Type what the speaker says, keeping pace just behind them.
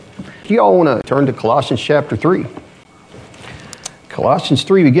Do y'all want to turn to Colossians chapter 3? Colossians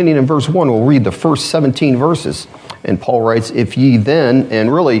 3, beginning in verse 1, we'll read the first 17 verses. And Paul writes, if ye then,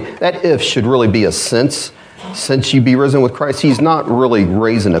 and really, that if should really be a since ye be risen with Christ. He's not really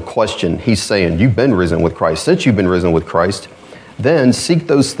raising a question. He's saying, you've been risen with Christ. Since you've been risen with Christ, then seek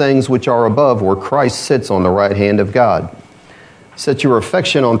those things which are above, where Christ sits on the right hand of God. Set your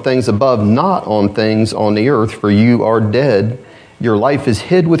affection on things above, not on things on the earth, for you are dead. Your life is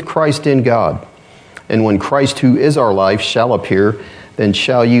hid with Christ in God. And when Christ, who is our life, shall appear, then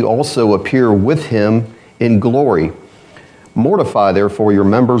shall you also appear with him in glory. Mortify therefore your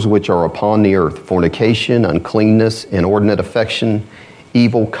members which are upon the earth, fornication, uncleanness, inordinate affection,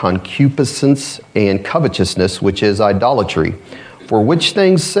 evil concupiscence, and covetousness, which is idolatry. For which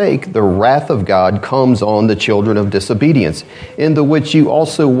things' sake the wrath of God comes on the children of disobedience, in the which you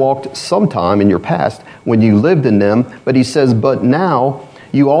also walked sometime in your past, when you lived in them. But he says, but now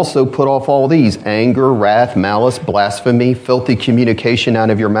you also put off all these: anger, wrath, malice, blasphemy, filthy communication out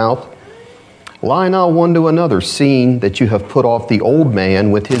of your mouth. Lie not one to another, seeing that you have put off the old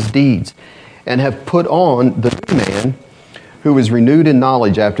man with his deeds, and have put on the new man, who is renewed in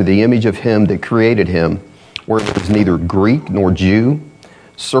knowledge after the image of him that created him, where there is neither Greek nor Jew,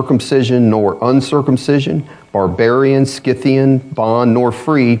 circumcision nor uncircumcision, barbarian, Scythian, bond nor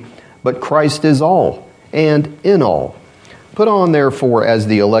free, but Christ is all, and in all. Put on therefore as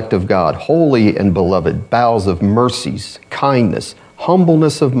the elect of God, holy and beloved, bowels of mercies, kindness,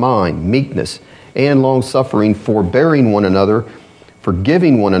 humbleness of mind, meekness, and long-suffering, forbearing one another,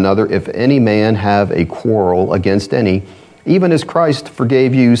 forgiving one another, if any man have a quarrel against any. Even as Christ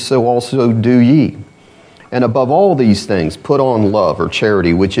forgave you, so also do ye. And above all these things, put on love or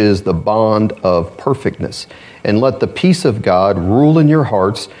charity, which is the bond of perfectness. And let the peace of God rule in your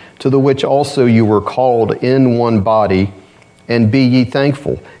hearts, to the which also you were called in one body, and be ye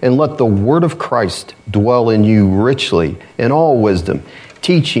thankful. And let the word of Christ dwell in you richly in all wisdom,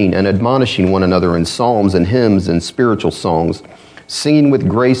 teaching and admonishing one another in psalms and hymns and spiritual songs, singing with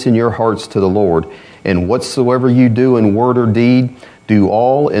grace in your hearts to the Lord. And whatsoever you do in word or deed, do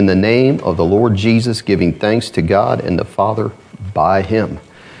all in the name of the Lord Jesus, giving thanks to God and the Father by him.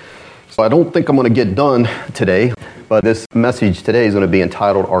 So I don't think I'm going to get done today, but this message today is going to be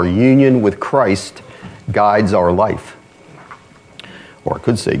entitled, Our Union with Christ Guides Our Life. Or I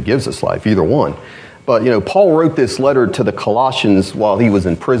could say gives us life, either one. But, Paul wrote this letter to the Colossians while he was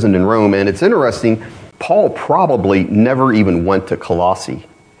imprisoned in Rome. And it's interesting, Paul probably never even went to Colossae.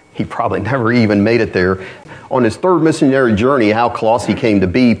 He probably never even made it there. On his third missionary journey, how Colossae came to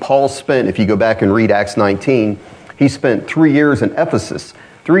be, Paul spent, if you go back and read Acts 19, he spent 3 years in Ephesus.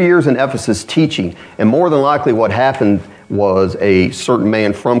 3 years in Ephesus teaching. And more than likely what happened was a certain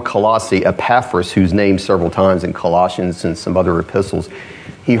man from Colossae, Epaphras, who's named several times in Colossians and some other epistles.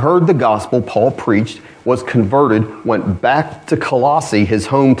 He heard the gospel Paul preached, was converted, went back to Colossae, his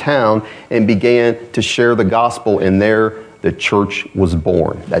hometown, and began to share the gospel. And there the church was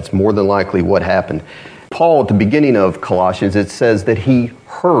born. That's more than likely what happened. Paul, at the beginning of Colossians, it says that he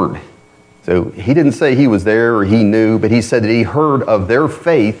heard. So he didn't say he was there or he knew, but he said that he heard of their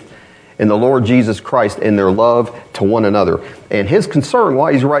faith in the Lord Jesus Christ and their love to one another. And his concern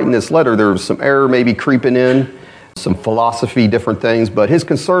while he's writing this letter, there was some error maybe creeping in, some philosophy, different things, but his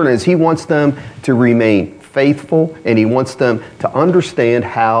concern is he wants them to remain faithful and he wants them to understand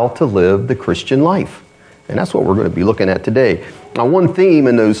how to live the Christian life. And that's what we're going to be looking at today. Now, one theme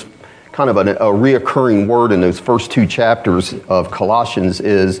in those kind of a reoccurring word in those first two chapters of Colossians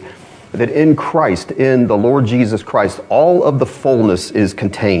is that in Christ, in the Lord Jesus Christ, all of the fullness is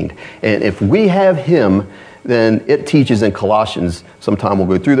contained. And if we have him, then it teaches in Colossians, sometime we'll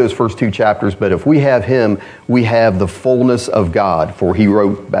go through those first two chapters, but if we have him, we have the fullness of God. For he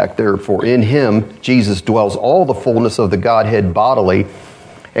wrote back there, for in him, Jesus dwells all the fullness of the Godhead bodily.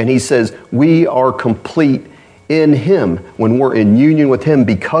 And he says, we are complete in him when we're in union with him.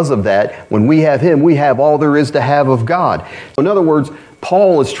 Because of that, when we have him, we have all there is to have of God. In other words,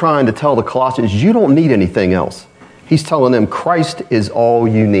 Paul is trying to tell the Colossians, you don't need anything else. He's telling them Christ is all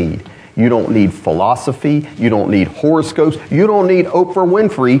you need. You don't need philosophy. You don't need horoscopes. You don't need Oprah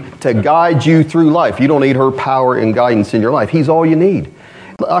Winfrey to guide you through life. You don't need her power and guidance in your life. He's all you need.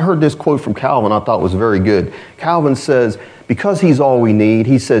 I heard this quote from Calvin I thought was very good. Calvin says, because he's all we need,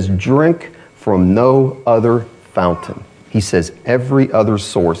 he says, drink from no other fountain. He says, every other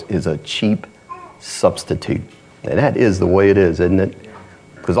source is a cheap substitute. And that is the way it is, isn't it?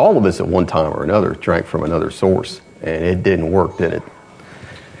 Because all of us at one time or another drank from another source, and it didn't work, did it?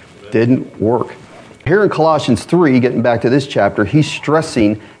 Didn't work. Here in Colossians 3, getting back to this chapter, he's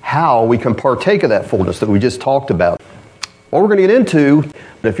stressing how we can partake of that fullness that we just talked about. What we're going to get into,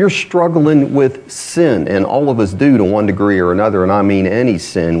 if you're struggling with sin, and all of us do to one degree or another, and I mean any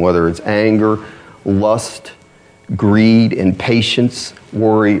sin, whether it's anger, lust, greed, impatience,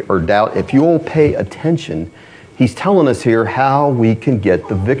 worry, or doubt, if you'll pay attention, he's telling us here how we can get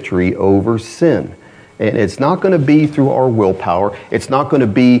the victory over sin. And it's not going to be through our willpower. It's not going to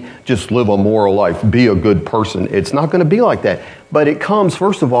be just live a moral life, be a good person. It's not going to be like that. But it comes,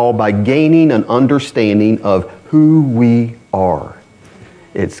 first of all, by gaining an understanding of who we are.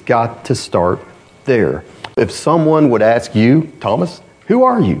 It's got to start there. If someone would ask you, Thomas, who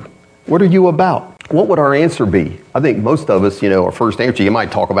are you? What are you about? What would our answer be? I think most of us, our first answer, you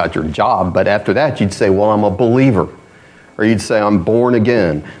might talk about your job, but after that you'd say, well, I'm a believer. Or you'd say, I'm born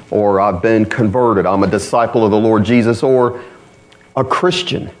again, or I've been converted, I'm a disciple of the Lord Jesus, or a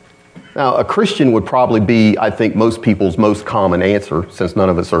Christian. Now, a Christian would probably be, I think, most people's most common answer, since none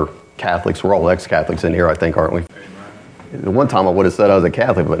of us are Catholics. We're all ex-Catholics in here, I think, aren't we? The one time I would have said I was a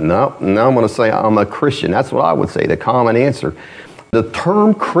Catholic, but now I'm going to say I'm a Christian. That's what I would say, the common answer. The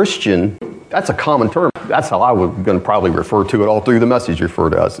term Christian, that's a common term. That's how I was going to probably refer to it all through the message, refer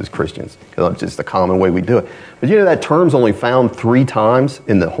to us as Christians, because it's just the common way we do it. But that term's only found 3 times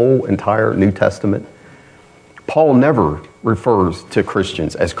in the whole entire New Testament. Paul never refers to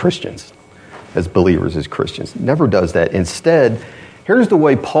Christians, as believers, as Christians. Never does that. Instead, here's the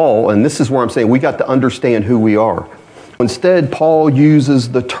way Paul, and this is where I'm saying we got to understand who we are. Instead, Paul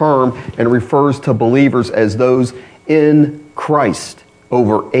uses the term and refers to believers as those in Christ.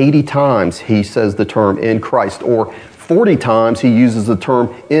 Over 80 times he says the term in Christ, or 40 times he uses the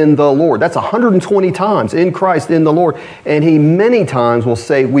term in the Lord. That's 120 times in Christ, in the Lord. And he many times will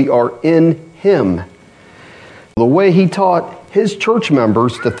say we are in Him. The way he taught his church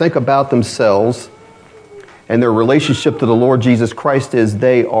members to think about themselves and their relationship to the Lord Jesus Christ is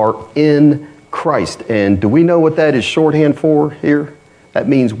they are in Christ. And do we know what that is shorthand for here? That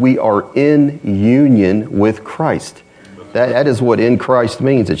means we are in union with Christ. That is what in Christ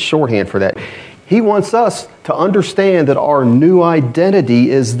means. It's shorthand for that. He wants us to understand that our new identity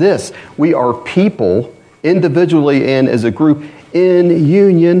is this. We are people, individually and as a group, in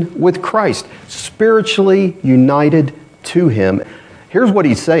union with Christ, spiritually united to Him. Here's what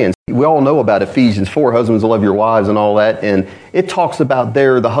he's saying. We all know about Ephesians 4, husbands love your wives and all that. And it talks about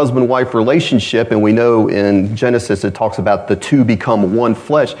there the husband-wife relationship. And we know in Genesis it talks about the two become one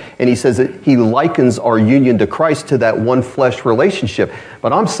flesh. And he says that he likens our union to Christ to that one flesh relationship.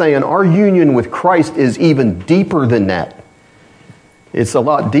 But I'm saying our union with Christ is even deeper than that. It's a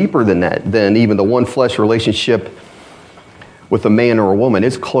lot deeper than that, than even the one flesh relationship with a man or a woman.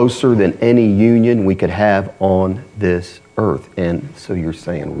 It's closer than any union we could have on this earth. And so you're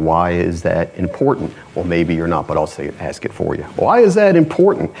saying, why is that important? Well, maybe you're not, but I'll ask it for you. Why is that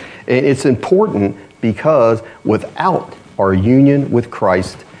important? And it's important because without our union with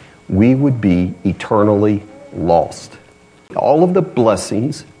Christ, we would be eternally lost. All of the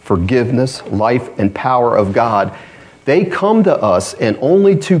blessings, forgiveness, life, and power of God, they come to us and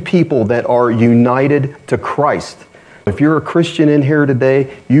only to people that are united to Christ. If you're a Christian in here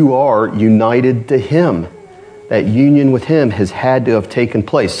today, you are united to Him. That union with Him has had to have taken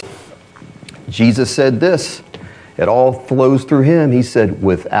place. Jesus said this, it all flows through Him. He said,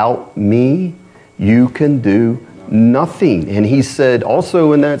 without me, you can do nothing. And He said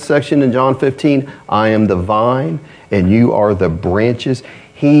also in that section in John 15, I am the vine and you are the branches.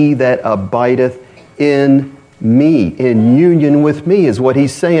 He that abideth in me, in union with me, is what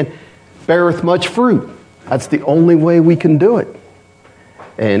He's saying, beareth much fruit. That's the only way we can do it.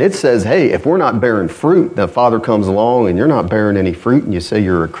 And it says, hey, if we're not bearing fruit, the Father comes along and you're not bearing any fruit and you say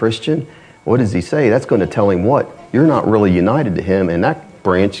you're a Christian, what does He say? That's going to tell Him what? You're not really united to Him, and that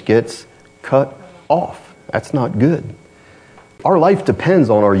branch gets cut off. That's not good. Our life depends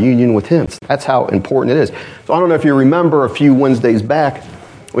on our union with Him. That's how important it is. So I don't know if you remember a few Wednesdays back,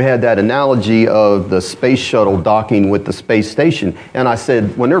 we had that analogy of the space shuttle docking with the space station. And I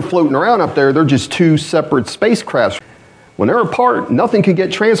said, when they're floating around up there, they're just two separate spacecrafts. When they're apart, nothing can get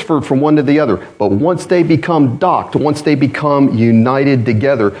transferred from one to the other. But once they become docked, once they become united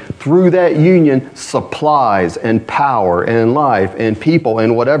together, through that union, supplies and power and life and people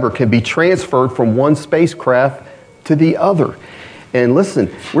and whatever can be transferred from one spacecraft to the other. And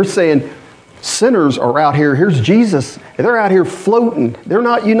listen, we're saying sinners are out here. Here's Jesus. They're out here floating. They're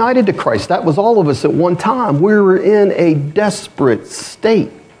not united to Christ. That was all of us at one time. We were in a desperate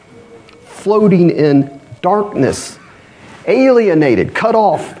state, floating in darkness, alienated, cut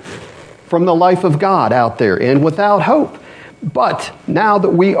off from the life of God out there and without hope. But now that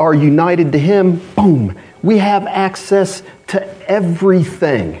we are united to Him, boom, we have access to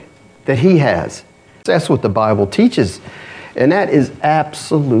everything that He has. That's what the Bible teaches. And that is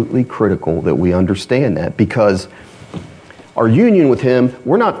absolutely critical that we understand that, because our union with Him,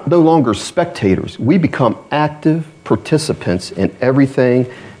 we're no longer spectators. We become active participants in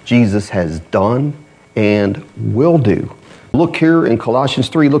everything Jesus has done and will do. Look here in Colossians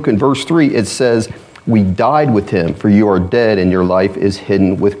 3, look in verse 3, it says, we died with Him, for you are dead and your life is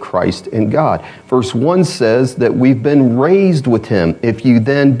hidden with Christ in God. Verse 1 says that we've been raised with Him, if you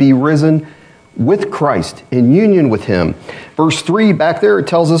then be risen with Christ, in union with Him. Verse 3, back there, it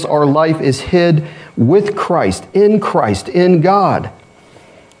tells us our life is hid with Christ, in God.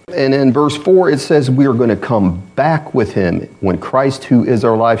 And in verse 4, it says we are going to come back with Him. When Christ, who is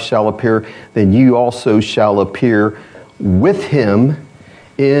our life, shall appear, then you also shall appear with Him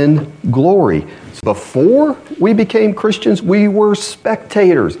in glory. Before we became Christians, we were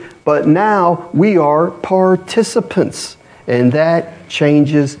spectators, but now we are participants, and that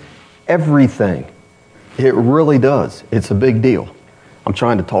changes everything. It really does. It's a big deal. I'm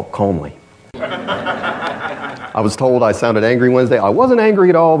trying to talk calmly. I was told I sounded angry Wednesday. I wasn't angry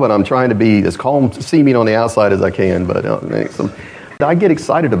at all, but I'm trying to be as calm, seeming on the outside as I can. But I get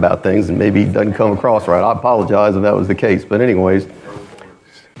excited about things, and maybe it doesn't come across right. I apologize if that was the case. But anyways,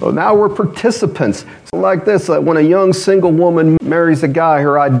 well, now we're participants. So like this, when a young single woman marries a guy,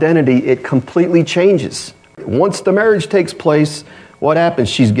 her identity, it completely changes. Once the marriage takes place, what happens?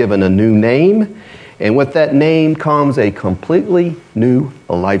 She's given a new name, and with that name comes a completely new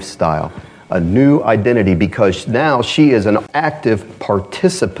lifestyle, a new identity, because now she is an active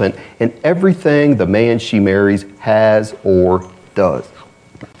participant in everything the man she marries has or does.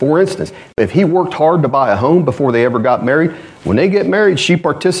 For instance, if he worked hard to buy a home before they ever got married, when they get married, she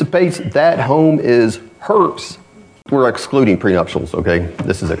participates. That home is hers. We're excluding prenuptials, okay?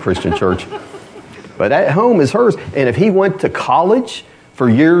 This is a Christian church. But that home is hers. And if he went to college for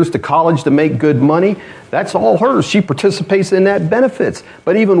years, to make good money, that's all hers. She participates in that benefits.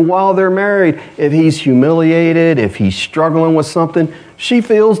 But even while they're married, if he's humiliated, if he's struggling with something, she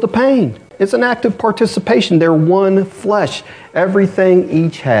feels the pain. It's an active participation. They're one flesh. Everything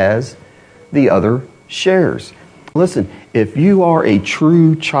each has, the other shares. Listen, if you are a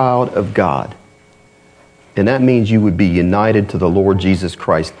true child of God, and that means you would be united to the Lord Jesus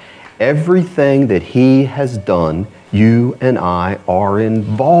Christ, everything that He has done, you and I are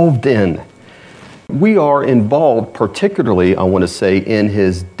involved in. We are involved, particularly, I want to say, in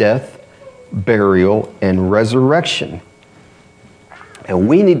His death, burial, and resurrection. And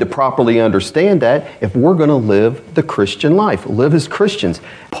we need to properly understand that if we're going to live the Christian life, live as Christians.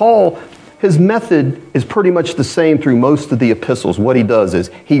 Paul, his method is pretty much the same through most of the epistles. What he does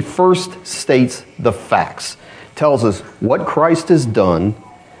is he first states the facts, tells us what Christ has done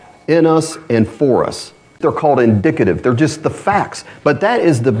in us and for us. They're called indicative. They're just the facts. But that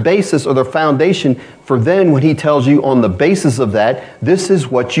is the basis or the foundation for then when he tells you on the basis of that, this is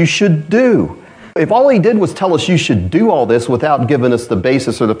what you should do. If all he did was tell us you should do all this without giving us the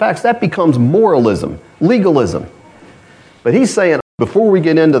basis or the facts, that becomes moralism, legalism. But he's saying, before we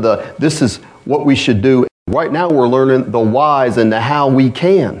get into this is what we should do, right now we're learning the whys and the how we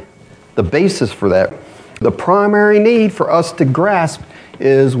can, the basis for that. The primary need for us to grasp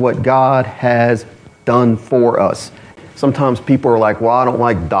is what God has done for us. Sometimes people are like, well, I don't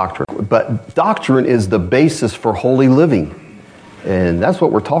like doctrine. But doctrine is the basis for holy living. And that's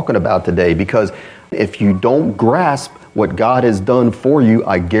what we're talking about today, because if you don't grasp what God has done for you,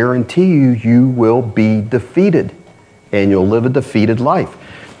 I guarantee you will be defeated, and you'll live a defeated life.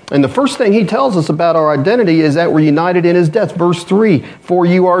 And the first thing he tells us about our identity is that we're united in His death. Verse 3, for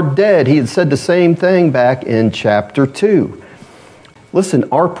you are dead. He had said the same thing back in chapter 2. Listen,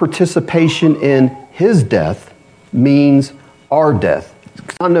 our participation in His death means our death.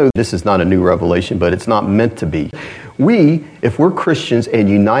 I know this is not a new revelation, but it's not meant to be. We, if we're Christians and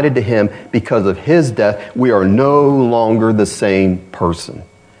united to Him because of His death, we are no longer the same person.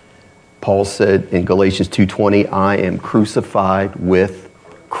 Paul said in Galatians 2:20, I am crucified with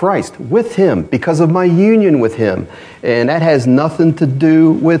Christ, with Him, because of my union with Him. And that has nothing to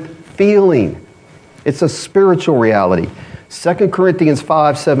do with feeling. It's a spiritual reality. 2 Corinthians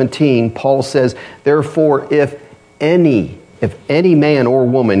 5:17, Paul says, therefore, if any man or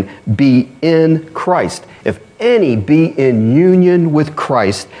woman be in Christ, if any be in union with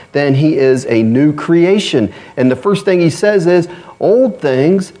Christ, then he is a new creation. And the first thing he says is, old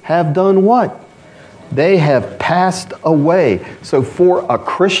things have done what? They have passed away. So for a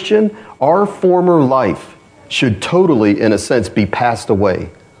Christian, our former life should totally, in a sense, be passed away.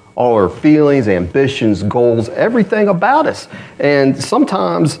 All our feelings, ambitions, goals, everything about us. And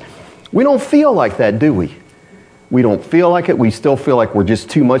sometimes we don't feel like that, do we? We don't feel like it. We still feel like we're just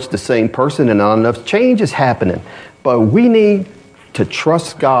too much the same person and not enough change is happening. But we need to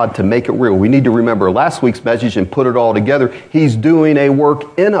trust God to make it real. We need to remember last week's message and put it all together. He's doing a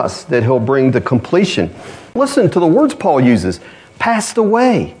work in us that he'll bring to completion. Listen to the words Paul uses. Passed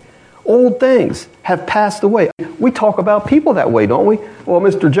away. Old things have passed away. We talk about people that way, don't we? Well,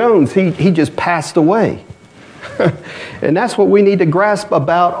 Mr. Jones, he just passed away. And that's what we need to grasp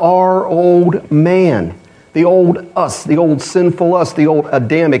about our old man. The old us, the old sinful us, the old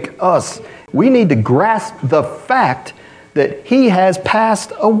Adamic us. We need to grasp the fact that he has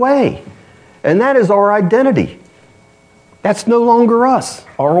passed away. And that is our identity. That's no longer us,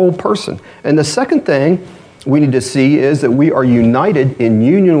 our old person. And the second thing we need to see is that we are united in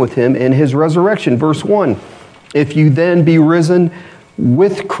union with him in his resurrection. Verse 1, if you then be risen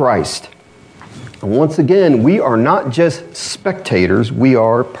with Christ. Once again, we are not just spectators, we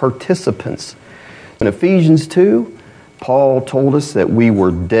are participants. In Ephesians 2, Paul told us that we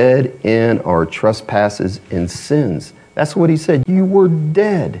were dead in our trespasses and sins. That's what he said. You were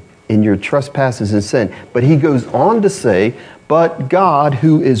dead in your trespasses and sin. But he goes on to say, but God,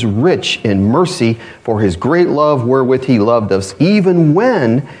 who is rich in mercy for his great love wherewith he loved us, even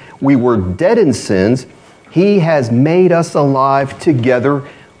when we were dead in sins, he has made us alive together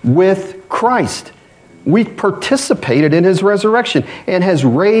with Christ. We participated in his resurrection and has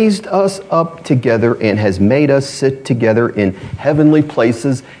raised us up together and has made us sit together in heavenly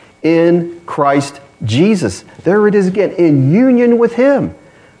places in Christ Jesus. There it is again, in union with him.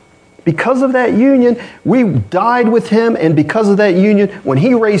 Because of that union, we died with him, and because of that union, when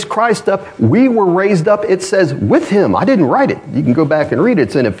he raised Christ up, we were raised up, it says, with him. I didn't write it. You can go back and read it.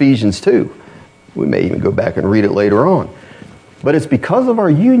 It's in Ephesians 2. We may even go back and read it later on. But it's because of our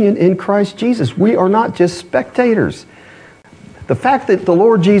union in Christ Jesus. We are not just spectators. The fact that the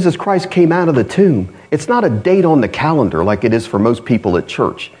Lord Jesus Christ came out of the tomb, it's not a date on the calendar like it is for most people at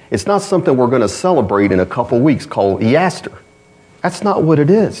church. It's not something we're going to celebrate in a couple weeks called Easter. That's not what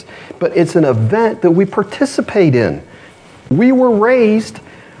it is. But it's an event that we participate in. We were raised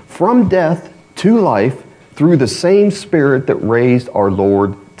from death to life through the same Spirit that raised our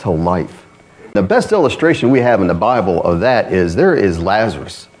Lord to life. The best illustration we have in the Bible of that is there is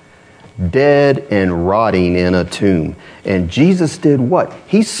Lazarus, dead and rotting in a tomb. And Jesus did what?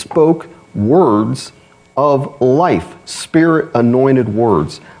 He spoke words of life, Spirit-anointed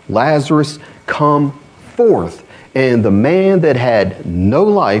words. Lazarus, come forth. And the man that had no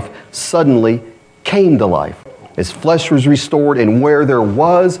life suddenly came to life. His flesh was restored, and where there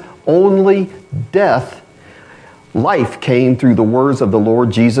was only death, life came through the words of the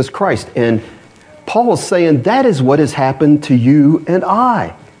Lord Jesus Christ. And Paul is saying that is what has happened to you and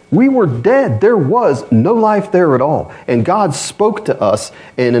I. We were dead. There was no life there at all. And God spoke to us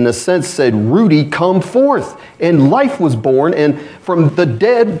and in a sense said, Rudy, come forth. And life was born. And from the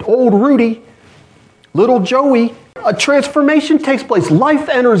dead old Rudy, little Joey, a transformation takes place. Life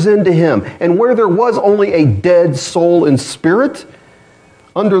enters into him. And where there was only a dead soul and spirit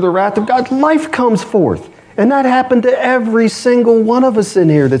under the wrath of God, life comes forth. And that happened to every single one of us in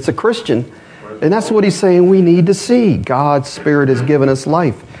here that's a Christian. And that's what he's saying we need to see. God's Spirit has given us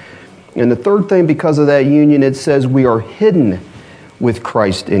life. And the third thing, because of that union, it says we are hidden with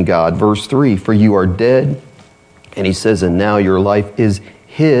Christ in God. Verse 3, for you are dead. And he says, and now your life is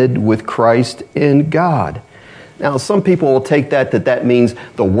hid with Christ in God. Now, some people will take that means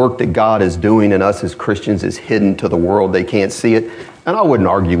the work that God is doing in us as Christians is hidden to the world. They can't see it. And I wouldn't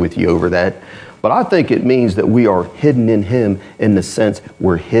argue with you over that. But I think it means that we are hidden in him in the sense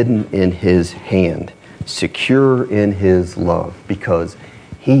we're hidden in his hand, secure in his love, because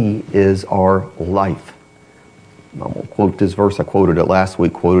he is our life. I'm going to quote this verse. I quoted it last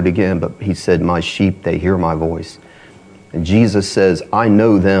week, quote it again, but he said, my sheep, they hear my voice. And Jesus says, I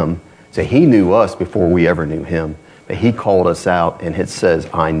know them. So he knew us before we ever knew him. But he called us out, and it says,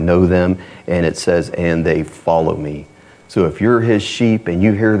 I know them, and it says, and they follow me. So if you're his sheep and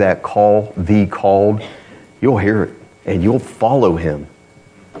you hear that call, the called, you'll hear it and you'll follow him.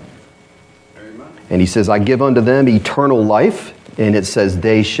 Amen. And he says, I give unto them eternal life. And it says,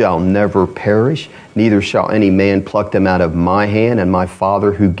 they shall never perish, neither shall any man pluck them out of my hand. And my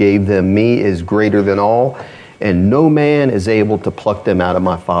Father who gave them me is greater than all. And no man is able to pluck them out of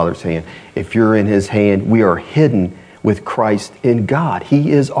my Father's hand. If you're in his hand, we are hidden with Christ in God.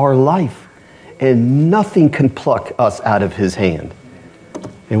 He is our life. And nothing can pluck us out of his hand.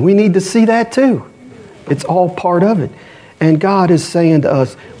 And we need to see that too. It's all part of it. And God is saying to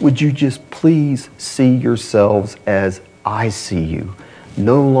us, would you just please see yourselves as I see you?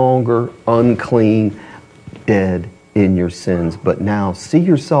 No longer unclean, dead in your sins, but now see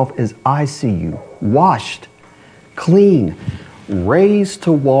yourself as I see you, washed, clean, raised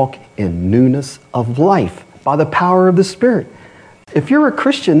to walk in newness of life by the power of the Spirit. If you're a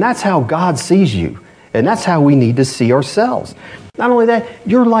Christian, that's how God sees you. And that's how we need to see ourselves. Not only that,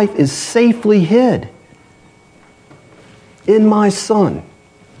 your life is safely hid in my Son,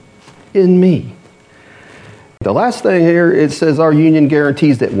 in me. The last thing here, it says our union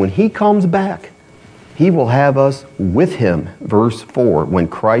guarantees that when He comes back, He will have us with Him. Verse 4, when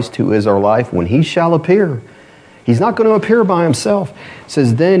Christ, who is our life, when He shall appear. He's not going to appear by Himself. It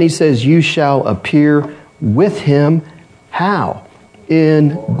says, then He says, you shall appear with Him. How?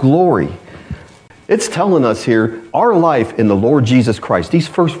 In glory. It's telling us here, our life in the Lord Jesus Christ, these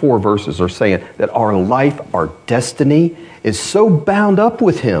first 4 verses are saying that our life, our destiny is so bound up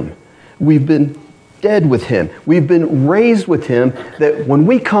with Him. We've been dead with Him. We've been raised with Him that when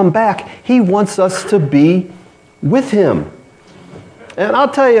we come back, He wants us to be with Him. And I'll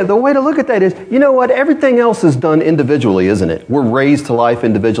tell you, the way to look at that is, you know what? Everything else is done individually, isn't it? We're raised to life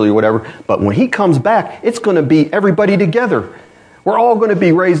individually or whatever. But when He comes back, it's going to be everybody together. We're all going to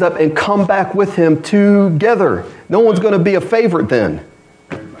be raised up and come back with Him together. No one's going to be a favorite then.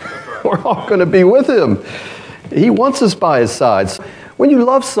 We're all going to be with Him. He wants us by His side. When you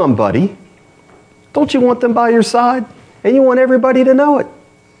love somebody, don't you want them by your side? And you want everybody to know it.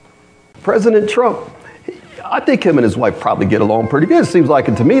 President Trump, I think him and his wife probably get along pretty good. It seems like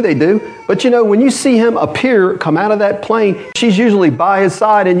it to me they do. But you know, when you see him appear, come out of that plane, she's usually by his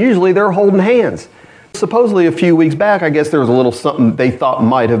side and usually they're holding hands. Supposedly a few weeks back, I guess there was a little something they thought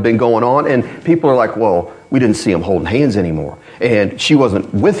might have been going on. And people are like, well, we didn't see him holding hands anymore. And she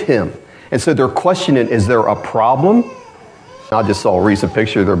wasn't with him. And so they're questioning, is there a problem? I just saw a recent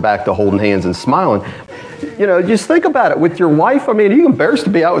picture. They're back to holding hands and smiling. You know, just think about it. With your wife, I mean, you're embarrassed to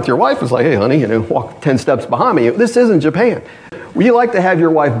be out with your wife. It's like, hey, honey, you know, walk 10 steps behind me. This isn't Japan. You like to have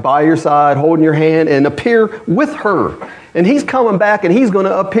your wife by your side, holding your hand, and appear with her. And He's coming back, and He's going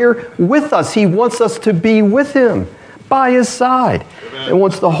to appear with us. He wants us to be with Him, by His side. Amen. And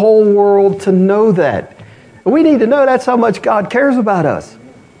wants the whole world to know that. And we need to know that's how much God cares about us.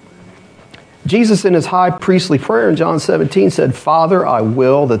 Jesus in His high priestly prayer in John 17 said, Father, I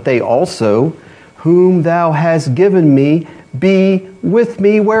will that they also, whom Thou hast given me, be with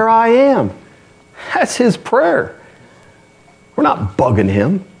me where I am. That's His prayer. We're not bugging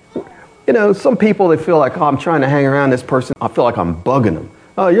Him. You know, some people, they feel like, oh, I'm trying to hang around this person. I feel like I'm bugging them.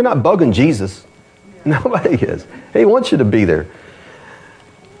 Oh, you're not bugging Jesus. Nobody is. He wants you to be there.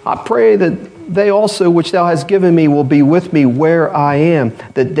 I pray that they also, which Thou hast given me, will be with me where I am,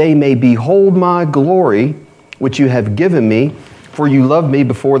 that they may behold my glory, which You have given me, for You loved me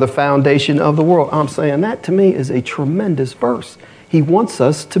before the foundation of the world. I'm saying that to me is a tremendous verse. He wants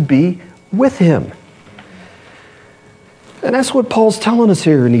us to be with Him. And that's what Paul's telling us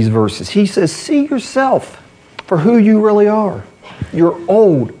here in these verses. He says, see yourself for who you really are. Your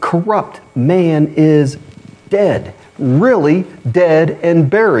old, corrupt man is dead, really dead and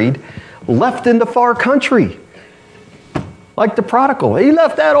buried, left in the far country. Like the prodigal. He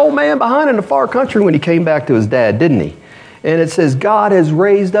left that old man behind in the far country when he came back to his dad, didn't he? And it says, God has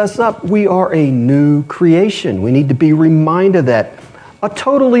raised us up. We are a new creation. We need to be reminded that. A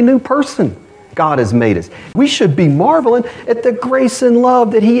totally new person God has made us. We should be marveling at the grace and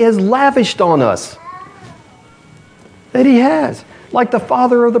love that He has lavished on us. That He has. Like the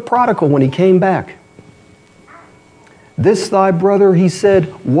father of the prodigal when he came back. This thy brother, he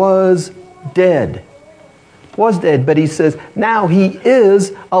said, was dead. Was dead, but he says, now he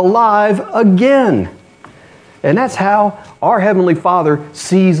is alive again. And that's how our Heavenly Father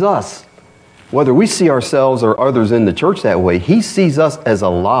sees us. Whether we see ourselves or others in the church that way, He sees us as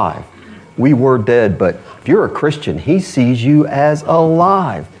alive. We were dead, but if you're a Christian, He sees you as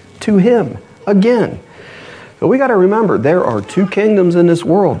alive to Him again. So we got to remember, there are 2 kingdoms in this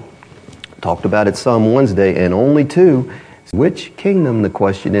world. Talked about it some Wednesday, and only 2. Which kingdom, the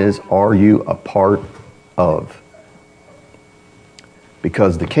question is, are you a part of?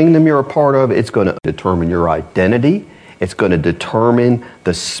 Because the kingdom you're a part of, it's going to determine your identity. It's going to determine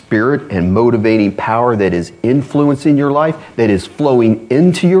the spirit and motivating power that is influencing your life, that is flowing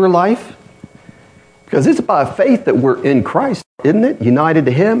into your life. Because it's by faith that we're in Christ, isn't it? United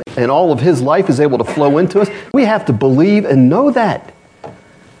to Him, and all of His life is able to flow into us. We have to believe and know that.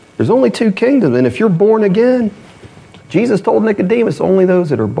 There's only 2 kingdoms, and if you're born again, Jesus told Nicodemus, only those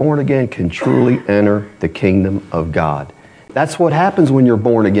that are born again can truly enter the kingdom of God. That's what happens when you're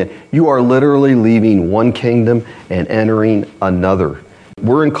born again. You are literally leaving one kingdom and entering another.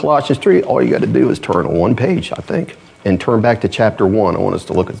 We're in Colossians 3. All you got to do is turn on one page, I think, and turn back to chapter 1. I want us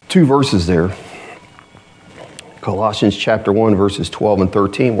to look at 2 verses there. Colossians chapter 1, verses 12 and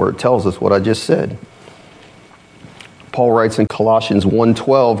 13, where it tells us what I just said. Paul writes in Colossians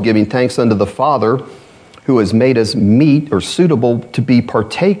 1:12, giving thanks unto the Father who has made us meet or suitable to be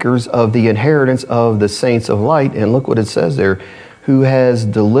partakers of the inheritance of the saints of light. And look what it says there, who has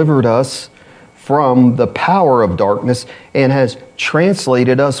delivered us from the power of darkness and has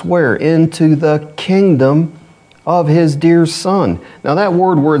translated us where? Into the kingdom of his dear Son. Now that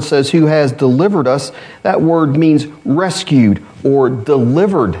word where it says who has delivered us, that word means rescued or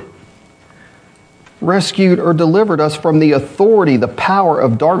delivered. Rescued or delivered us from the authority, the power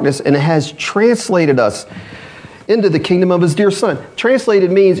of darkness, and has translated us into the kingdom of his dear Son.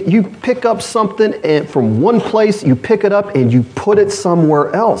 Translated means you pick up something and from one place, you pick it up and you put it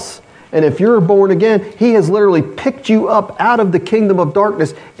somewhere else. And if you're born again, he has literally picked you up out of the kingdom of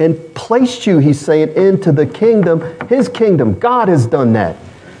darkness and placed you, he's saying, into the kingdom, his kingdom. God has done that.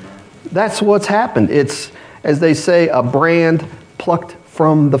 That's what's happened. It's, as they say, a brand plucked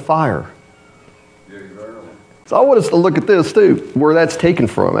from the fire. So I want us to look at this too, where that's taken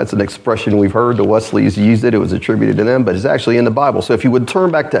from. That's an expression we've heard. The Wesleys used it. It was attributed to them, but it's actually in the Bible. So if you would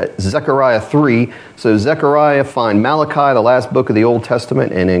turn back to Zechariah 3. So Zechariah, find Malachi, the last book of the Old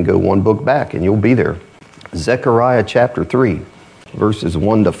Testament, and then go one book back, and you'll be there. Zechariah chapter 3, verses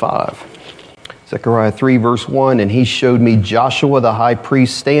 1 to 5. Zechariah 3, verse 1, and he showed me Joshua the high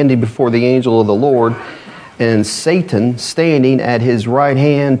priest standing before the angel of the Lord, and Satan standing at his right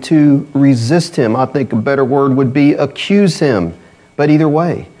hand to resist him. I think a better word would be accuse him, but either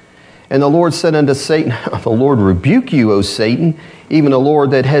way. And the Lord said unto Satan, the Lord rebuke you, O Satan, even the Lord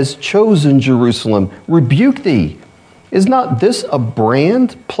that has chosen Jerusalem, rebuke thee. Is not this a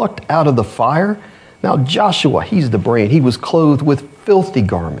brand plucked out of the fire? Now Joshua, he's the brand, he was clothed with filthy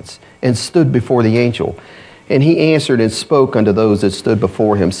garments and stood before the angel. And he answered and spoke unto those that stood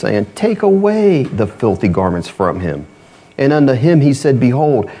before him, saying, take away the filthy garments from him. And unto him he said,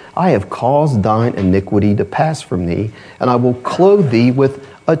 behold, I have caused thine iniquity to pass from thee, and I will clothe thee with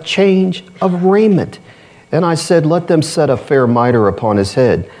a change of raiment. And I said, let them set a fair mitre upon his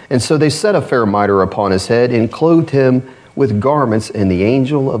head. And so they set a fair mitre upon his head, and clothed him with garments, and the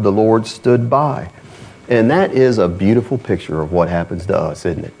angel of the Lord stood by. And that is a beautiful picture of what happens to us,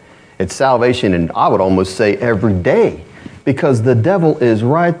 isn't it? It's salvation, and I would almost say every day, because the devil is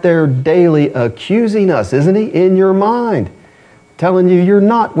right there daily accusing us, isn't he? In your mind, telling you you're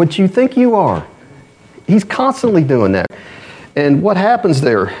not what you think you are. He's constantly doing that. And what happens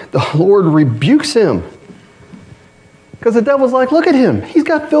there? The Lord rebukes him. Because the devil's like, look at him. He's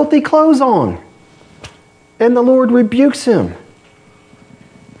got filthy clothes on. And the Lord rebukes him.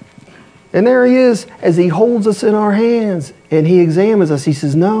 And there he is as he holds us in our hands and he examines us. He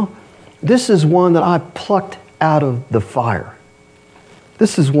says, no. This is one that I plucked out of the fire.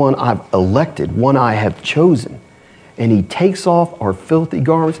 This is one I've elected, one I have chosen. And he takes off our filthy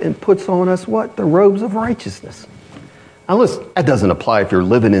garments and puts on us what? The robes of righteousness. Now listen, that doesn't apply if you're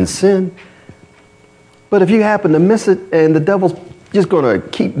living in sin. But if you happen to miss it and the devil's just going to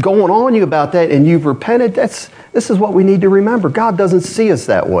keep going on you about that and you've repented, this is what we need to remember. God doesn't see us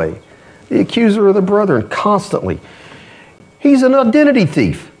that way. The accuser of the brethren constantly. He's an identity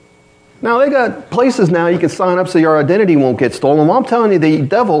thief. Now, they got places now you can sign up so your identity won't get stolen. Well, I'm telling you, the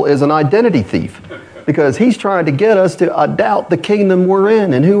devil is an identity thief because he's trying to get us to doubt the kingdom we're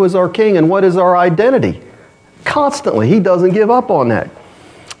in and who is our king and what is our identity. Constantly, he doesn't give up on that.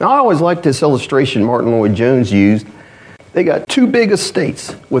 Now, I always like this illustration Martin Lloyd-Jones used. They got two big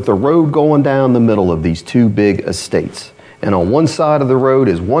estates with a road going down the middle of these two big estates. And on one side of the road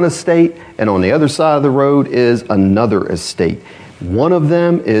is one estate, and on the other side of the road is another estate. One of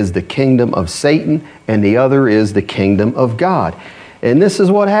them is the kingdom of Satan, and the other is the kingdom of God. And this is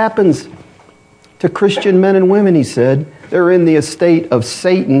what happens to Christian men and women, he said. They're in the estate of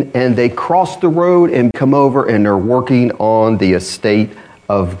Satan, and they cross the road and come over, and they're working on the estate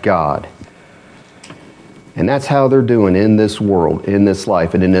of God. And that's how they're doing in this world, in this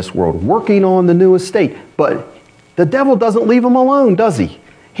life, and in this world, working on the new estate. But the devil doesn't leave them alone, does he?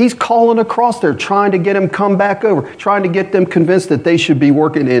 He's calling across there, trying to get them come back over, trying to get them convinced that they should be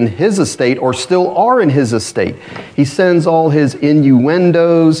working in his estate or still are in his estate. He sends all his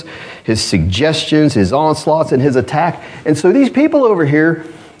innuendos, his suggestions, his onslaughts, and his attack. And so these people over here,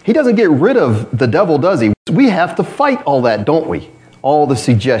 he doesn't get rid of the devil, does he? We have to fight all that, don't we? All the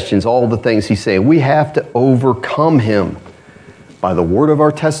suggestions, all the things he's saying. We have to overcome him by the word of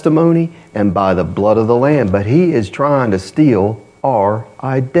our testimony and by the blood of the Lamb. But he is trying to steal our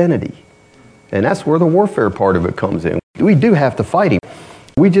identity. And that's where the warfare part of it comes in. We do have to fight him.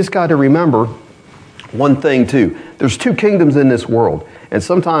 We just got to remember one thing too. There's two kingdoms in this world. And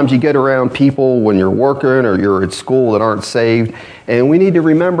sometimes you get around people when you're working or you're at school that aren't saved. And we need to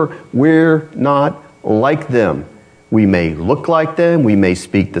remember we're not like them. We may look like them. We may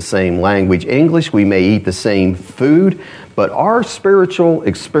speak the same language, English. We may eat the same food. But our spiritual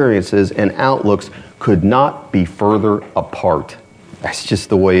experiences and outlooks could not be further apart. That's just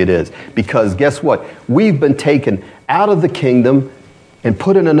the way it is. Because guess what? We've been taken out of the kingdom and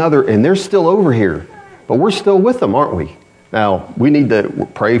put in another, and they're still over here. But we're still with them, aren't we? Now, we need to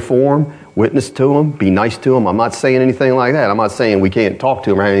pray for them, witness to them, be nice to them. I'm not saying anything like that. I'm not saying we can't talk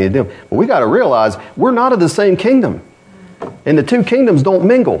to them or anything to them. But we got to realize we're not of the same kingdom. And the two kingdoms don't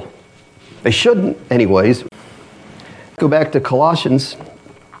mingle. They shouldn't, anyways. Go back to Colossians.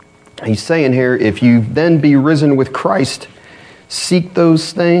 He's saying here, if you then be risen with Christ, seek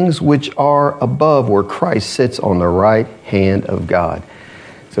those things which are above, where Christ sits on the right hand of God.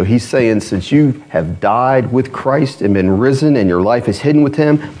 So he's saying, since you have died with Christ and been risen and your life is hidden with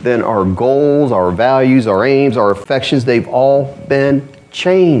him, then our goals, our values, our aims, our affections, they've all been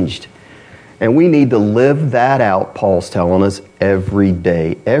changed. And we need to live that out, Paul's telling us, every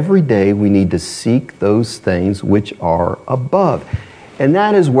day. Every day we need to seek those things which are above. And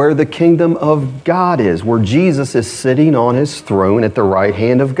that is where the kingdom of God is, where Jesus is sitting on his throne at the right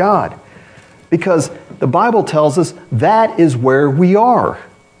hand of God. Because the Bible tells us that is where we are.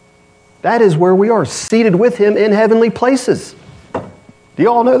 That is where we are, seated with him in heavenly places. Do you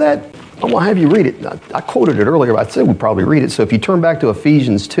all know that? I want to have you read it. I quoted it earlier, but I said we'd probably read it. So if you turn back to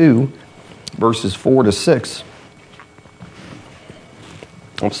Ephesians 2, verses 4 to 6,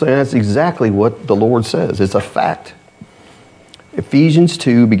 I'm saying that's exactly what the Lord says. It's a fact. Ephesians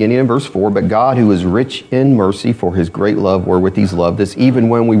 2, beginning in verse 4, but God, who is rich in mercy for his great love wherewith he's loved us, even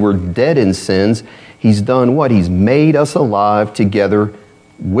when we were dead in sins, he's done what? He's made us alive together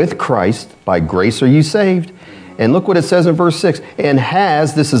with Christ. By grace are you saved. And look what it says in verse 6. And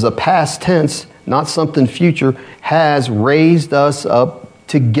has, this is a past tense, not something future, has raised us up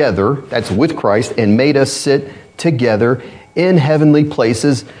together, that's with Christ, and made us sit together in heavenly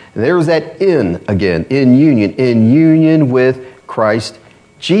places. And there's that in again, in union with Christ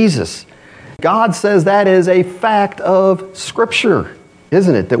Jesus. God says that is a fact of Scripture,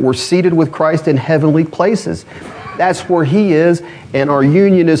 isn't it? That we're seated with Christ in heavenly places. That's where he is, and our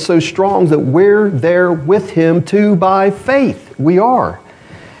union is so strong that we're there with him too by faith. We are.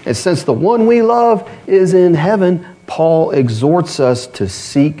 And since the one we love is in heaven, Paul exhorts us to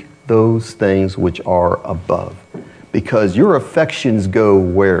seek those things which are above. Because your affections go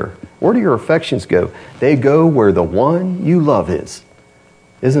where? Where do your affections go? They go where the one you love is.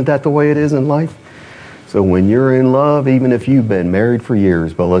 Isn't that the way it is in life? So when you're in love, even if you've been married for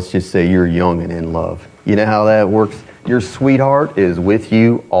years, but let's just say you're young and in love, you know how that works? Your sweetheart is with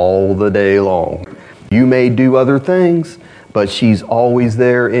you all the day long. You may do other things, but she's always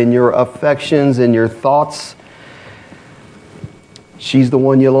there in your affections, in your thoughts. She's the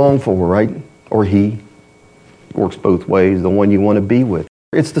one you long for, right? Or he. Works both ways, the one you want to be with.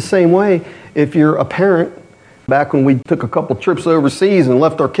 It's the same way if you're a parent. Back when we took a couple trips overseas and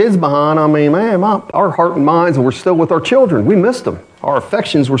left our kids behind, I mean, man, our heart and minds were still with our children. We missed them. Our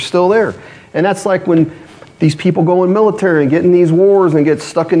affections were still there. And that's like when these people go in military and get in these wars and get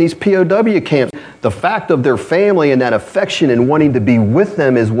stuck in these POW camps. The fact of their family and that affection and wanting to be with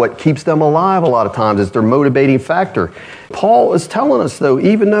them is what keeps them alive a lot of times. It's their motivating factor. Paul is telling us, though,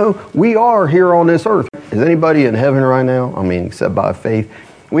 even though we are here on this earth, is anybody in heaven right now? I mean, except by faith.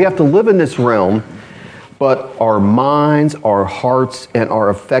 We have to live in this realm, but our minds, our hearts, and our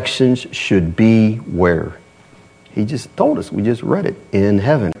affections should be where? He just told us. We just read it. In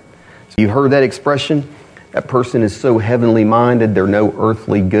heaven. So you've heard that expression? That person is so heavenly minded, they're no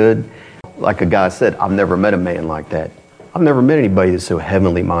earthly good. Like a guy said, I've never met a man like that. I've never met anybody that's so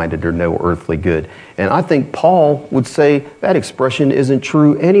heavenly minded, they're no earthly good. And I think Paul would say that expression isn't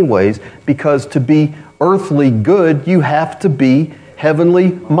true anyways, because to be earthly good, you have to be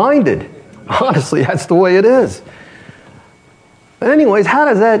heavenly minded. Honestly, that's the way it is. But anyways, how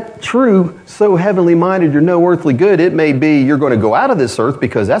does that true, so heavenly minded, you're no earthly good? It may be you're going to go out of this earth,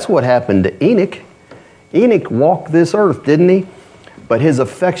 because that's what happened to Enoch. Enoch walked this earth, didn't he? But his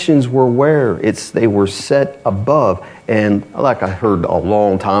affections were where? They were set above. And like I heard a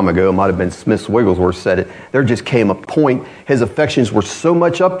long time ago, it might have been Smith Wigglesworth said it, there just came a point, his affections were so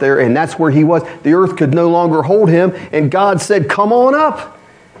much up there, and that's where he was. The earth could no longer hold him, and God said, come on up,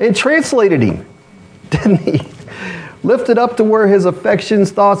 and translated him, didn't he? Lifted up to where his affections,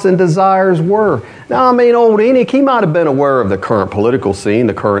 thoughts, and desires were. Now, I mean, old Enoch, he might have been aware of the current political scene,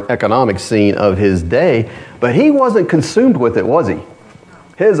 the current economic scene of his day, but he wasn't consumed with it, was he?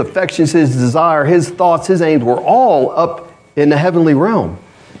 His affections, his desire, his thoughts, his aims were all up in the heavenly realm,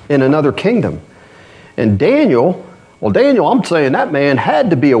 in another kingdom. And Daniel Well, Daniel, I'm saying that man had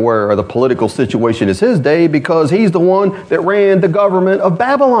to be aware of the political situation in his day because he's the one that ran the government of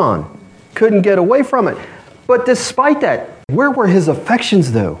Babylon. Couldn't get away from it. But despite that, where were his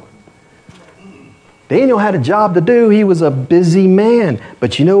affections though? Daniel had a job to do. He was a busy man.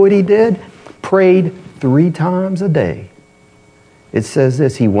 But you know what he did? Prayed 3 times a day. It says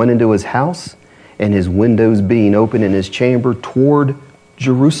this, he went into his house, and his windows being open in his chamber toward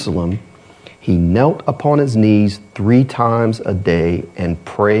Jerusalem, he knelt upon his knees 3 times a day and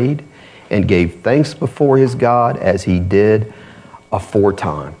prayed and gave thanks before his God as he did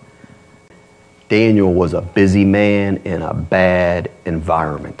aforetime. Daniel was a busy man in a bad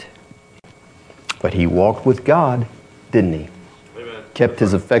environment. But he walked with God, didn't he? Amen. Kept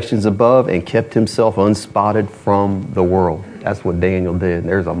his affections above and kept himself unspotted from the world. That's what Daniel did.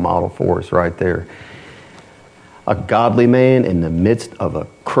 There's a model for us right there. A godly man in the midst of a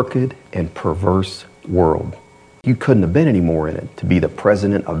crooked and perverse world. You couldn't have been any more in it to be the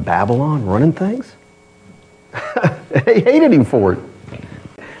president of Babylon running things. They hated him for it.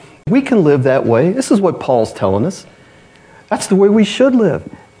 We can live that way. This is what Paul's telling us. That's the way we should live.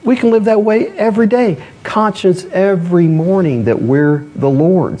 We can live that way every day. Conscious every morning that we're the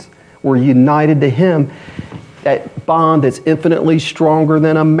Lord's. We're united to Him. That bond that's infinitely stronger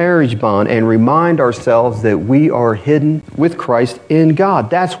than a marriage bond. And remind ourselves that we are hidden with Christ in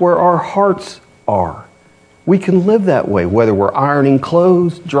God. That's where our hearts are. We can live that way, whether we're ironing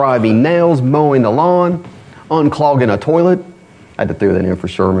clothes, driving nails, mowing the lawn, unclogging a toilet. I had to throw that in for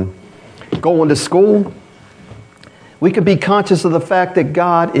Sherman. Going to school. We could be conscious of the fact that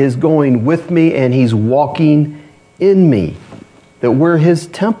God is going with me and He's walking in me. That we're His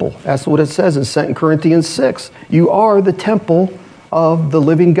temple. That's what it says in 2 Corinthians 6. You are the temple of the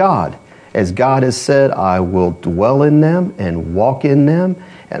living God. As God has said, I will dwell in them and walk in them,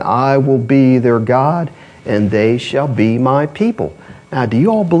 and I will be their God, and they shall be my people. Now, do you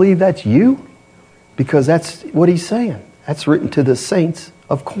all believe that's you? Because that's what He's saying. That's written to the saints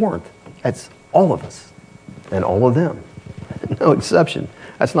of Corinth. That's all of us. And all of them. No exception.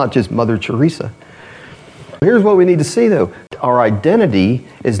 That's not just Mother Teresa. Here's what we need to see though. Our identity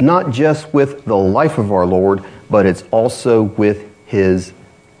is not just with the life of our Lord, but it's also with His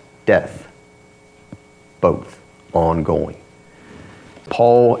death. Both ongoing.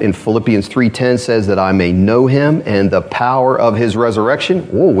 Paul in Philippians 3:10 says that I may know Him and the power of His resurrection.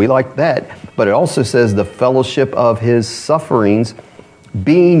 Whoa, we like that. But it also says the fellowship of His sufferings,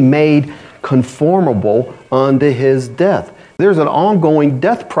 being made conformable unto His death. There's an ongoing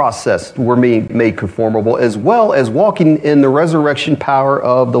death process we're being made conformable, as well as walking in the resurrection power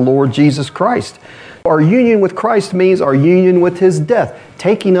of the Lord Jesus Christ. Our union with Christ means our union with His death,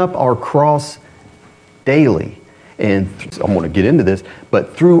 taking up our cross daily. And I'm going to get into this,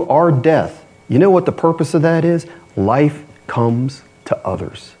 but through our death, you know what the purpose of that is? Life comes to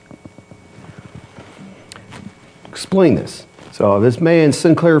others. Explain this. So this man,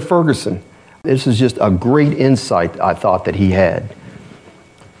 Sinclair Ferguson, this is just a great insight I thought that he had.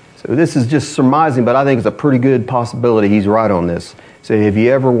 So this is just surmising, but I think it's a pretty good possibility he's right on this. So have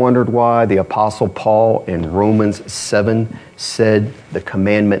you ever wondered why the Apostle Paul in Romans 7 said the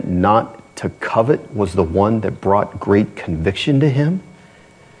commandment not to covet was the one that brought great conviction to him?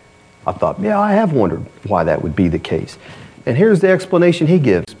 I thought, yeah, I have wondered why that would be the case. And here's the explanation he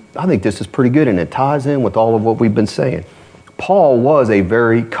gives. I think this is pretty good, and it ties in with all of what we've been saying. Paul was a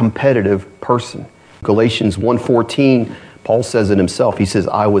very competitive person. Galatians 1:14, Paul says it himself. He says,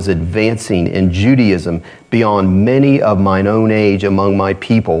 I was advancing in Judaism beyond many of mine own age among my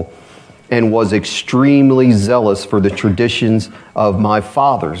people, and was extremely zealous for the traditions of my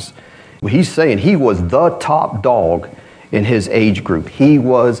fathers. He's saying he was the top dog in his age group. He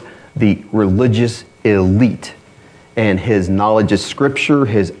was the religious elite. And his knowledge of Scripture,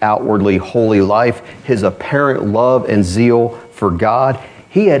 his outwardly holy life, his apparent love and zeal for God,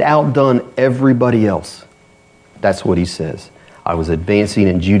 he had outdone everybody else. That's what he says. I was advancing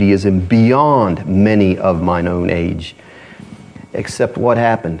in Judaism beyond many of mine own age. Except what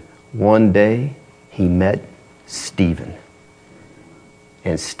happened? One day he met Stephen.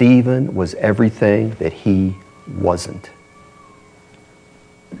 And Stephen was everything that he wasn't.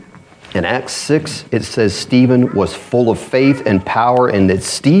 In Acts 6, it says Stephen was full of faith and power, and that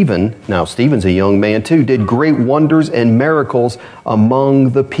Stephen, now Stephen's a young man too, did great wonders and miracles among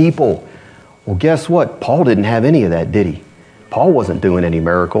the people. Well, guess what? Paul didn't have any of that, did he? Paul wasn't doing any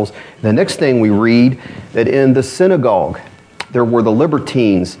miracles. The next thing we read, that in the synagogue, there were the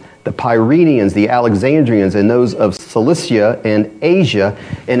libertines, the Pyreneans, the Alexandrians, and those of Cilicia and Asia.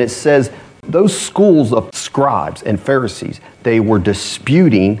 And it says those schools of scribes and Pharisees, they were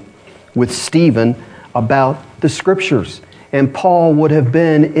disputing with Stephen about the Scriptures. And Paul would have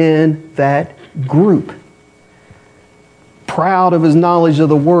been in that group. Proud of his knowledge of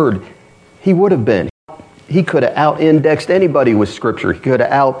the Word. He would have been. He could have out-indexed anybody with Scripture. He could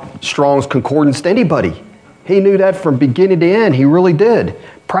have out-Strong's Concordance anybody. He knew that from beginning to end. He really did.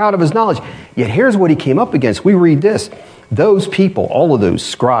 Proud of his knowledge. Yet here's what he came up against. We read this. Those people, all of those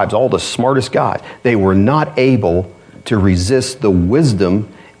scribes, all the smartest guys, they were not able to resist the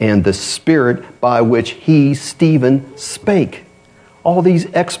wisdom and the spirit by which he, Stephen, spake. All these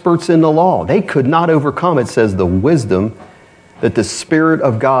experts in the law, they could not overcome, it says, the wisdom that the Spirit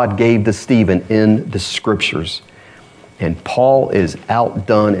of God gave to Stephen in the Scriptures. And Paul is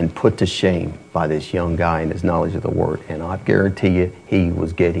outdone and put to shame by this young guy and his knowledge of the Word. And I guarantee you, he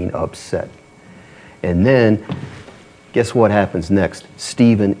was getting upset. And then, guess what happens next?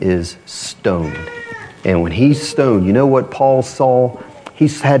 Stephen is stoned. And when he's stoned, you know what Paul saw? He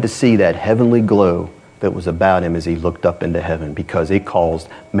had to see that heavenly glow that was about him as he looked up into heaven, because it caused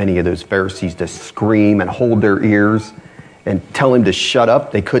many of those Pharisees to scream and hold their ears and tell him to shut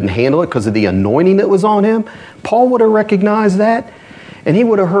up. They couldn't handle it because of the anointing that was on him. Paul would have recognized that, and he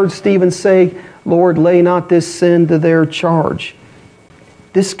would have heard Stephen say, Lord, lay not this sin to their charge.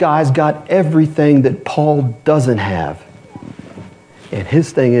 This guy's got everything that Paul doesn't have. And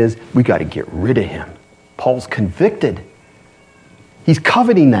his thing is, we got to get rid of him. Paul's convicted. He's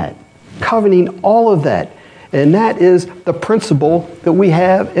coveting that, coveting all of that. And that is the principle that we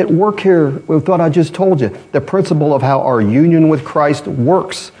have at work here with what I just told you. The principle of how our union with Christ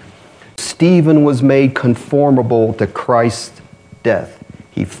works. Stephen was made conformable to Christ's death.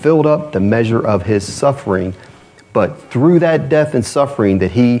 He filled up the measure of his suffering. But through that death and suffering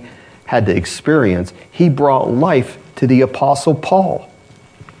that he had to experience, he brought life to the Apostle Paul.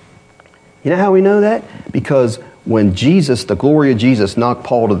 You know how we know that? Because when Jesus, the glory of Jesus, knocked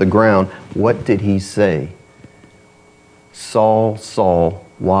Paul to the ground, what did he say? Saul, Saul,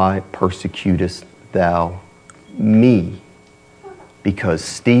 why persecutest thou me? Because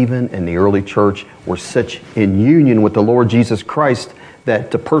Stephen and the early church were such in union with the Lord Jesus Christ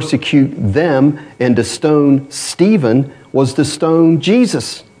that to persecute them and to stone Stephen was to stone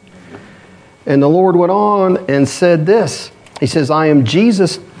Jesus. And the Lord went on and said this. He says, I am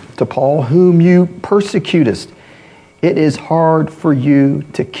Jesus to Paul, whom you persecutest. It is hard for you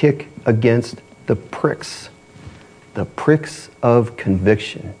to kick against the pricks of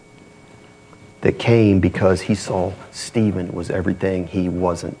conviction that came because he saw Stephen was everything he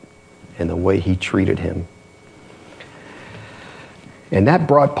wasn't and the way he treated him. And that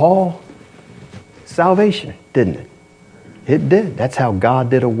brought Paul salvation, didn't it? It did. That's how God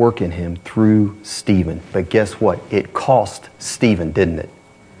did a work in him through Stephen. But guess what? It cost Stephen, didn't it?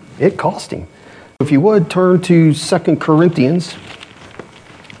 It cost him. If you would, turn to 2 Corinthians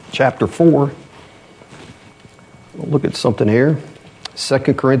chapter 4. Look at something here. 2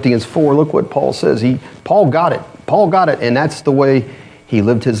 Corinthians 4, look what Paul says. Paul got it. Paul got it, and that's the way he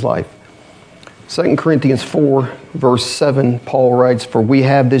lived his life. 2 Corinthians 4, verse 7, Paul writes, For we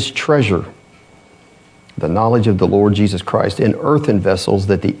have this treasure, the knowledge of the Lord Jesus Christ, in earthen vessels,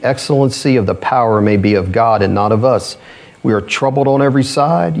 that the excellency of the power may be of God and not of us. We are troubled on every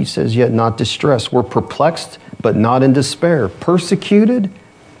side, he says, yet not distressed. We're perplexed, but not in despair. Persecuted,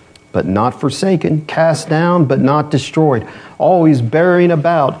 but not forsaken. Cast down, but not destroyed. Always bearing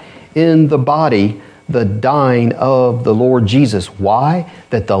about in the body the dying of the Lord Jesus. Why?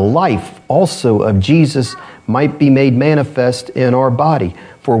 That the life also of Jesus might be made manifest in our body,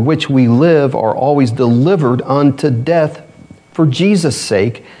 for which we live are always delivered unto death for Jesus'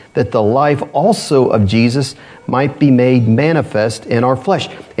 sake, that the life also of Jesus might be made manifest in our flesh.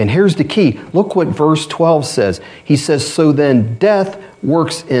 And here's the key. Look what verse 12 says. He says, so then death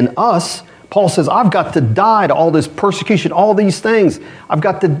works in us. Paul says, I've got to die to all this persecution, all these things. I've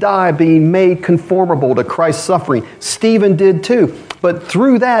got to die being made conformable to Christ's suffering. Stephen did too. But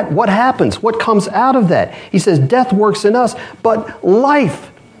through that, what happens? What comes out of that? He says, death works in us, but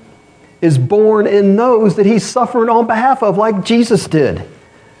life is born in those that he's suffering on behalf of, like Jesus did.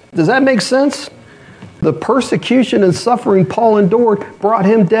 Does that make sense? The persecution and suffering Paul endured brought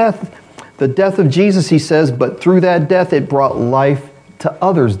him death. The death of Jesus, he says, but through that death, it brought life to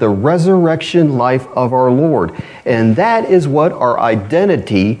others, the resurrection life of our Lord. And that is what our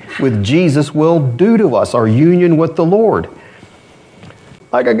identity with Jesus will do to us, our union with the Lord.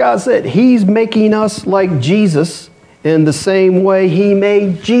 Like God said, he's making us like Jesus in the same way he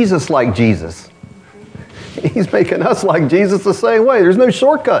made Jesus like Jesus. He's making us like Jesus the same way. There's no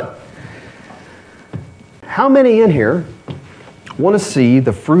shortcut. How many in here want to see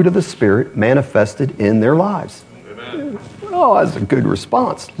the fruit of the Spirit manifested in their lives? Amen. Oh, that's a good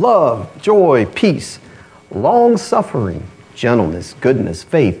response. Love, joy, peace, long-suffering, gentleness, goodness,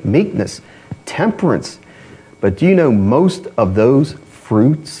 faith, meekness, temperance. But do you know most of those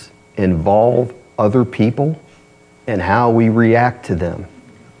fruits involve other people and how we react to them?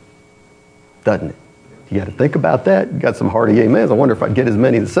 Doesn't it? You got to think about that. You got some hearty amens. I wonder if I'd get as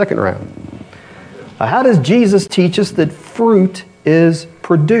many the second round. How does Jesus teach us that fruit is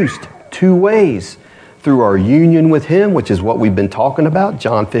produced? 2 ways. Through our union with Him, which is what we've been talking about.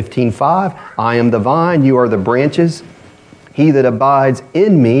 John 15:5. I am the vine, you are the branches. He that abides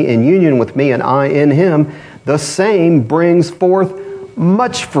in me, in union with me, and I in him, the same brings forth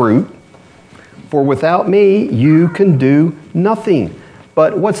much fruit. For without me, you can do nothing.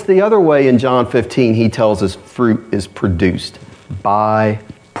 But what's the other way in John 15? He tells us fruit is produced by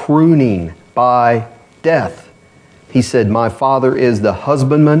pruning, by death. He said, my Father is the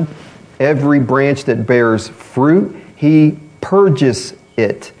husbandman. Every branch that bears fruit, He purges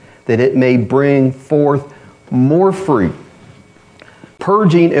it, that it may bring forth more fruit.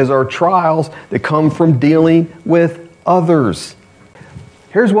 Purging is our trials that come from dealing with others.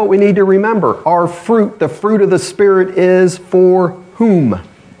 Here's what we need to remember. Our fruit, the fruit of the Spirit, is for whom?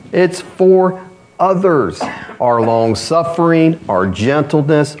 It's for others. Our long-suffering, our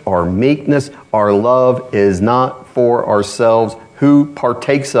gentleness, our meekness, our love is not for ourselves. Who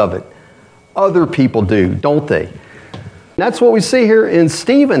partakes of it? Other people do, don't they? That's what we see here in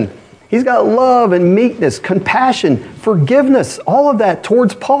Stephen. He's got love and meekness, compassion, forgiveness, all of that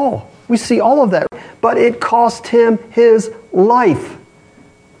towards Paul. We see all of that. But it cost him his life.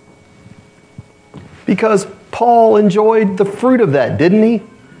 Because Paul enjoyed the fruit of that, didn't he?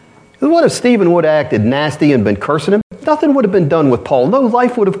 What if Stephen would have acted nasty and been cursing him? Nothing would have been done with Paul. No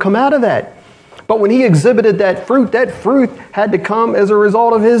life would have come out of that. But when he exhibited that fruit had to come as a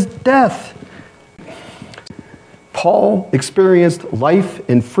result of his death. Paul experienced life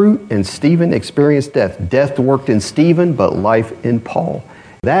in fruit, and Stephen experienced death. Death worked in Stephen, but life in Paul.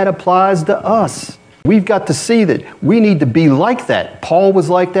 That applies to us. We've got to see that we need to be like that. Paul was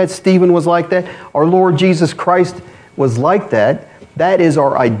like that. Stephen was like that. Our Lord Jesus Christ was like that. That is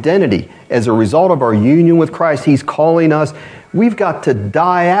our identity. As a result of our union with Christ, He's calling us. We've got to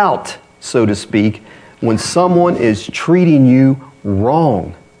die out, so to speak, when someone is treating you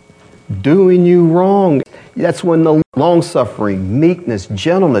wrong, doing you wrong. That's when the long-suffering, meekness,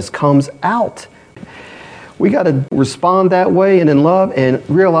 gentleness comes out. We got to respond that way and in love and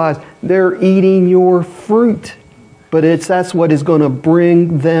realize they're eating your fruit. But that's what is going to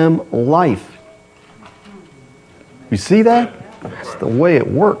bring them life. You see that? That's the way it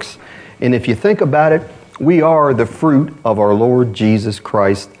works. And if you think about it, we are the fruit of our Lord Jesus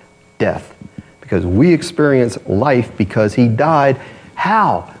Christ's death. Because we experience life because He died.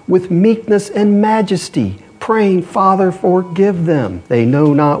 How? With meekness and majesty, praying, Father, forgive them. They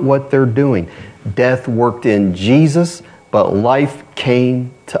know not what they're doing. Death worked in Jesus, but life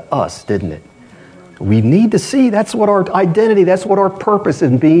came to us, didn't it? We need to see that's what our identity, that's what our purpose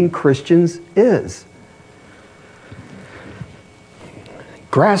in being Christians is.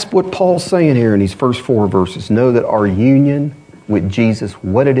 Grasp what Paul's saying here in these first 4 verses. Know that our union with Jesus,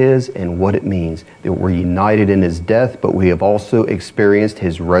 what it is and what it means. That we're united in His death, but we have also experienced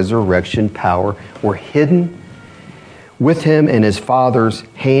His resurrection power. We're hidden with Him in His Father's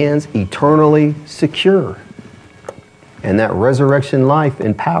hands, eternally secure. And that resurrection life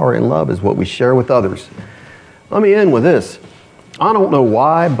and power and love is what we share with others. Let me end with this. I don't know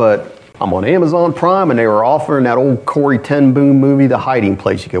why, but I'm on Amazon Prime and they were offering that old Corrie ten Boom movie, The Hiding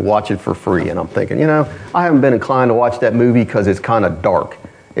Place. You could watch it for free. And I'm thinking, I haven't been inclined to watch that movie because it's kind of dark.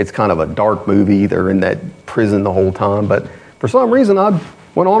 It's kind of a dark movie. They're in that prison the whole time. But for some reason, I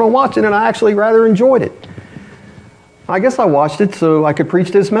went on and watched it and I actually rather enjoyed it. I guess I watched it so I could preach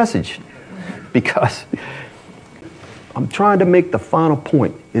this message. Because I'm trying to make the final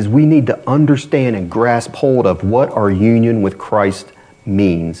point is we need to understand and grasp hold of what our union with Christ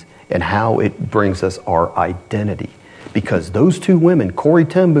means and how it brings us our identity. Because those 2 women, Corrie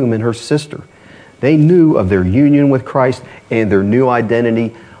ten Boom and her sister, they knew of their union with Christ and their new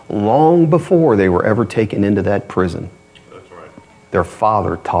identity long before they were ever taken into that prison. That's right. Their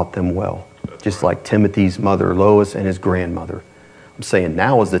father taught them well, just like Timothy's mother Lois and his grandmother. I'm saying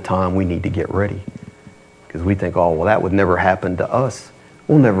now is the time we need to get ready. Because we think, oh, well, that would never happen to us.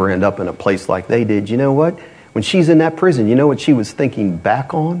 We'll never end up in a place like they did. You know what? When she's in that prison, you know what she was thinking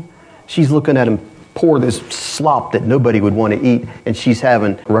back on? She's looking at him pour this slop that nobody would want to eat, and she's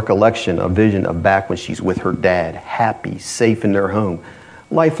having recollection, a vision of back when she's with her dad, happy, safe in their home.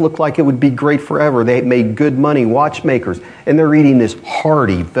 Life looked like it would be great forever. They made good money, watchmakers, and they're eating this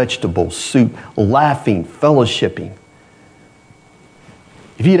hearty vegetable soup, laughing, fellowshipping.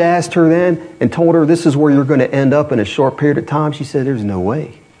 If you'd asked her then and told her this is where you're going to end up in a short period of time, she said, there's no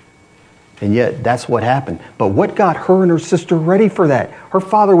way. And yet that's what happened. But what got her and her sister ready for that? Her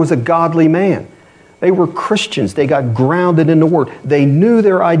father was a godly man. They were Christians. They got grounded in the Word. They knew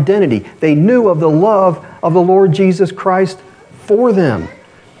their identity. They knew of the love of the Lord Jesus Christ for them.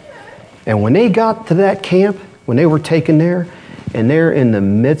 And when they got to that camp, when they were taken there, and they're in the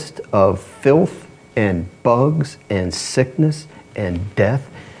midst of filth and bugs and sickness and death,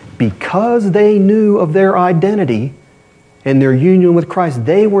 because they knew of their identity and their union with Christ,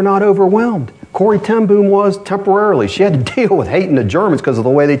 they were not overwhelmed. Corrie ten Boom was temporarily. She had to deal with hating the Germans because of the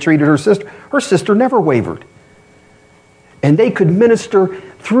way they treated her sister. Her sister never wavered. And they could minister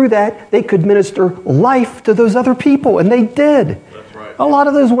through that. They could minister life to those other people, and they did. That's right. A lot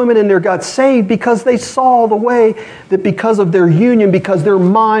of those women in there got saved because they saw the way that because of their union, because their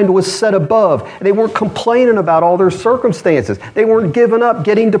mind was set above. And they weren't complaining about all their circumstances. They weren't giving up,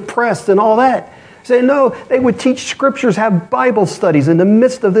 getting depressed and all that. Say no, they would teach scriptures, have Bible studies in the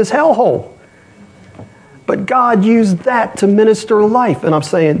midst of this hellhole. But God used that to minister life. And I'm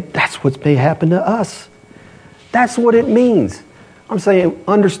saying that's what may happen to us. That's what it means. I'm saying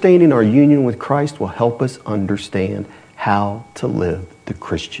understanding our union with Christ will help us understand how to live the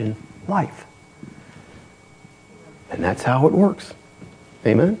Christian life. And that's how it works.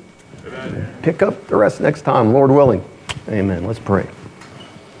 Amen? Amen. Pick up the rest next time, Lord willing. Amen. Let's pray.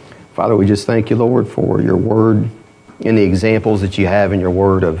 Father, we just thank you, Lord, for your word and the examples that you have in your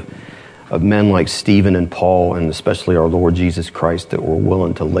word of men like Stephen and Paul, and especially our Lord Jesus Christ, that were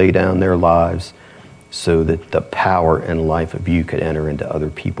willing to lay down their lives so that the power and life of you could enter into other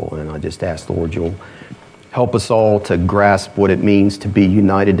people. And I just ask, Lord, you'll help us all to grasp what it means to be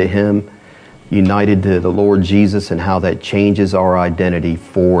united to Him, united to the Lord Jesus, and how that changes our identity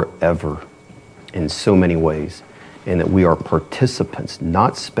forever in so many ways. And that we are participants,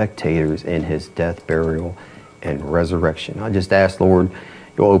 not spectators, in His death, burial, and resurrection. I just ask, Lord,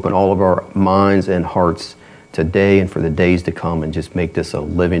 you'll open all of our minds and hearts today and for the days to come and just make this a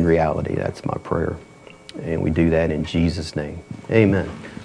living reality. That's my prayer. And we do that in Jesus' name. Amen.